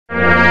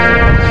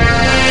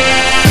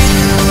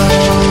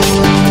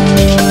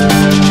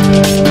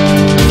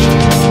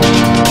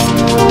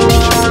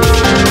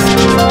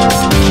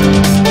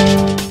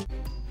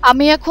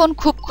আমি এখন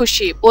খুব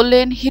খুশি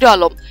বললেন হিরো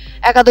আলম।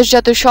 একাদশ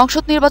জাতীয়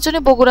সংসদ নির্বাচনে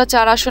বগুড়া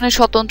 ৪ আসনে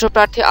স্বতন্ত্র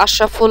প্রার্থী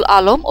আশরাফুল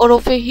আলম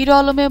ওরফে হিরো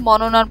আলমের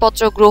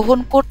মনোনয়নপত্র গ্রহণ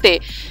করতে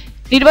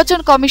নির্বাচন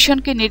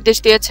কমিশনকে নির্দেশ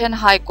দিয়েছেন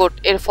হাইকোর্ট।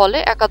 এর ফলে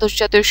একাদশ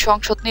জাতীয়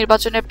সংসদ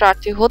নির্বাচনে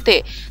প্রার্থী হতে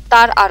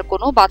তার আর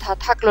কোনো বাধা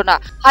থাকলো না।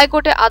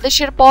 হাইকোর্টে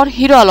আদেশের পর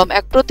হিরো আলম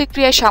এক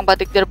প্রতিক্রিয়ায়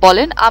সাংবাদিকদের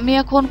বলেন, আমি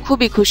এখন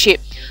খুবই খুশি।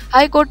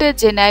 হাইকোর্টে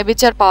যে ন্যায়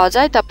বিচার পাওয়া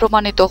যায় তা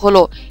প্রমাণিত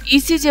হলো।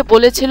 ইসি যে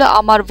বলেছিল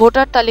আমার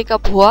ভোটার তালিকা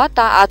ভুয়া,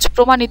 তা আজ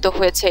প্রমাণিত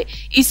হয়েছে।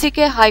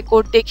 ইসিকে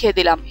হাইকোর্ট দেখিয়ে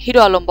দিলাম। হিরো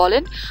আলম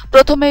বলেন,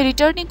 প্রথমে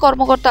রিটার্নিং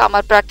কর্মকর্তা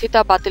আমার প্রার্থিতা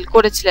বাতিল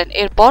করেছিলেন,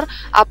 এরপর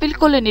আপিল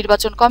করলে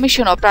নির্বাচন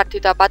কমিশনও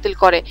প্রার্থিতা বাতিল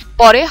করে।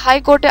 পরে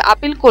হাইকোর্টে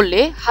আপিল করলে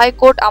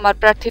হাইকোর্ট আমার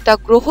প্রার্থিতা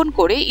গ্রহণ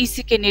করে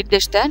ইসিকে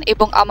নির্দেশ দেন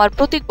এবং আমার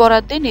প্রতীক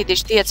বরাদ্দের নির্দেশ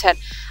দিয়েছেন।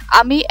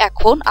 আমি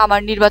এখন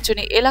আমার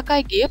নির্বাচনী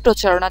এলাকায় গিয়ে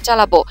প্রচারণা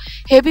চালাবো।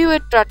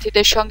 হেভিওয়েট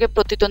প্রার্থীদের সঙ্গে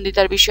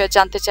প্রতিদ্বন্দ্বিতার বিষয়ে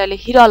জানতে চাইলে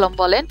হিরো আলম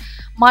বলেন,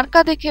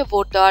 মার্কা দেখে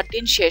ভোট দেওয়ার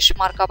দিন শেষ।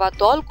 মার্কা বা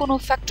দল কোনো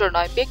ফ্যাক্টর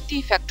নয়, ব্যক্তি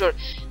ফ্যাক্টর।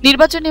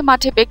 নির্বাচনী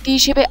মাঠে ব্যক্তি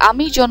হিসেবে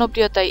আমি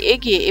জনপ্রিয়তায়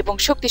এগিয়ে এবং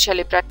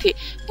শক্তিশালী প্রার্থী।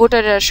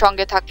 ভোটারের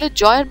সঙ্গে থাকলে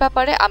জয়ের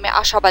ব্যাপারে আমি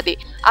আশাবাদী।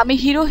 আমি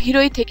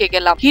হিরোই থেকে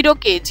গেলাম।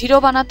 হিরোকে জিরো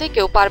বানাতে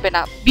কেউ পারবে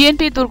না।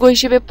 বিএনপি দুর্গ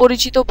হিসেবে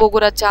পরিচিত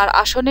বগুড়া ৪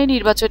 আসনে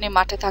নির্বাচনী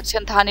মাঠে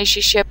থাকছেন ধানের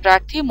শীর্ষে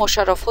প্রার্থী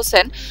মোশাররফ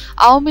হোসেন,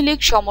 আওয়ামী লীগ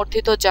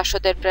সমর্থিত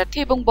জাসদের প্রার্থী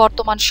এবং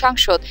বর্তমান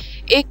সাংসদ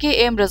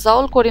একেএম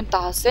রেজাউল করিম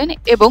তাহসেন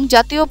এবং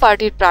জাতীয়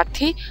পার্টির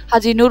প্রার্থী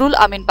হাজী নুরুল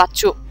আমিন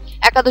বাচ্চু।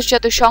 একাদশ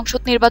জাতীয়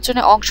সংসদ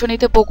নির্বাচনে অংশ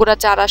নিতে বগুড়া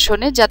 ৪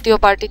 আসনে জাতীয়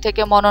পার্টি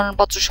থেকে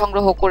মনোনয়নপত্র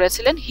সংগ্রহ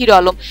করেছিলেন হিরো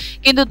আলম,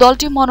 কিন্তু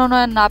দলটি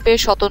মনোনয়ন না পেয়ে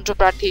স্বতন্ত্র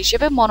প্রার্থী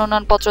হিসেবে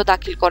মনোনয়নপত্র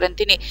দাখিল করেন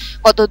তিনি।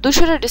 গত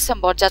 ২রা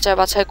ডিসেম্বর যাচাই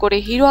বাছাই করে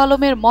হিরো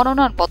আলমের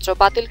মনোনয়নপত্র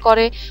বাতিল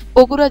করে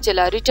বগুড়া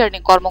জেলা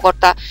রিটার্নিং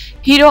কর্মকর্তা।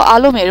 হিরো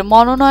আলমের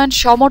মনোনয়ন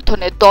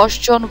সমর্থনে ১০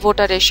 জন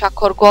ভোটারের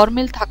স্বাক্ষর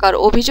গরমিল থাকার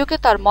অভিযোগে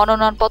তার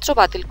মনোনয়নপত্র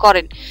বাতিল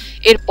করেন।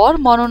 এরপর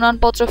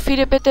মনোনয়নপত্র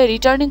ফিরে পেতে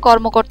রিটার্নিং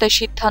কর্মকর্তার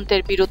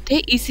সিদ্ধান্তের বিরুদ্ধে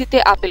ইসিতে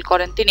আপিল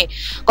করেন তিনি।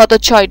 গত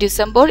 ৬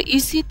 ডিসেম্বর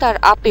ইসি তার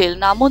আপিল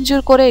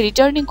নামঞ্জুর করে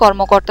রিটার্নিং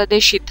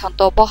কর্মকর্তাদের সিদ্ধান্ত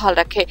বহাল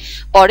রাখে।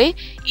 পরে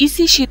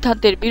ইসি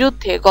সিদ্ধান্তের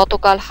বিরুদ্ধে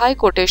গতকাল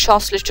হাইকোর্টে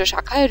সংশ্লিষ্ট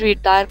শাখায় রিট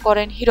দায়ের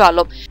করেন হিরো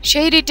আলম।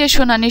 সেই রিটের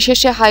শুনানি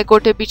শেষে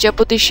হাইকোর্টে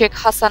বিচারপতি শেখ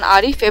হাসান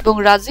আরিফ এবং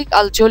রাজিক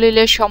আল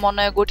জলিলের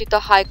সমন্বয়ে গঠিত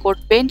হাইকোর্ট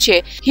বেঞ্চে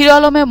হিরো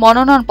আলমের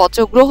মনোনয়নপত্র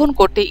গ্রহণ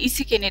করতে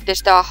ইসিকে নির্দেশ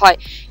দেওয়া হয়।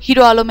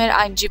 হিরো আলমের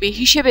আইনজীবী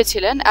হিসেবে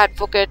ছিলেন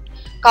অ্যাডভোকেট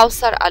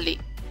কাউসার আলী।